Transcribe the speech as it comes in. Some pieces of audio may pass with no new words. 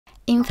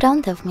In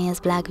front of me is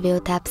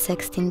Blackview Tab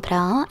 16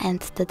 Pro, and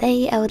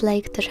today I would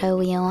like to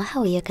show you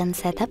how you can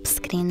set up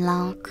screen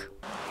lock.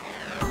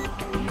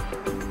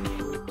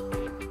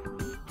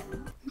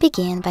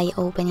 Begin by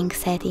opening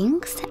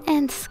Settings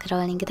and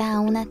scrolling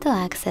down to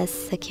access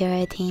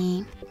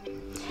Security.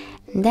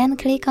 Then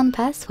click on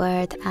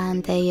Password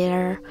under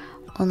your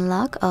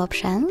Unlock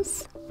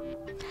options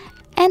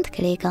and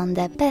click on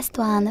the best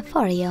one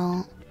for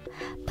you,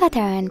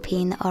 pattern,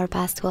 PIN or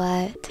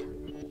password.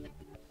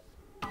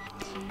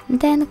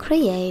 Then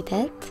create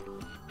it.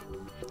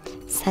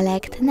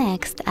 Select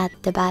Next at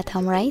the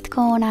bottom right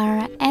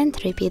corner and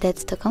repeat it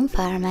to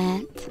confirm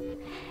it.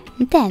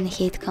 Then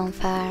hit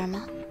Confirm.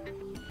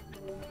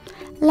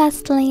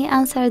 Lastly,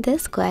 answer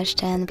this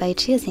question by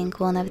choosing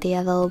one of the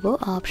available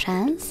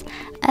options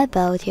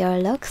about your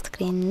lock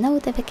screen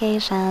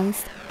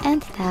notifications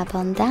and tap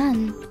on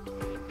Done.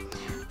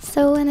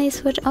 So when I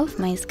switch off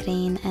my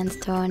screen and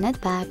turn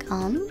it back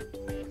on,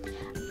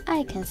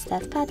 icons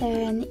that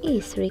pattern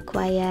is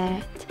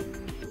required.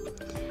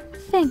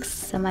 Thanks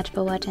so much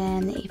for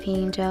watching. If you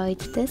enjoyed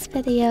this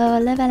video,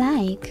 leave a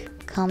like,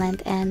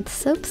 comment and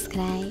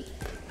subscribe.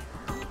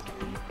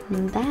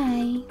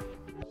 Bye!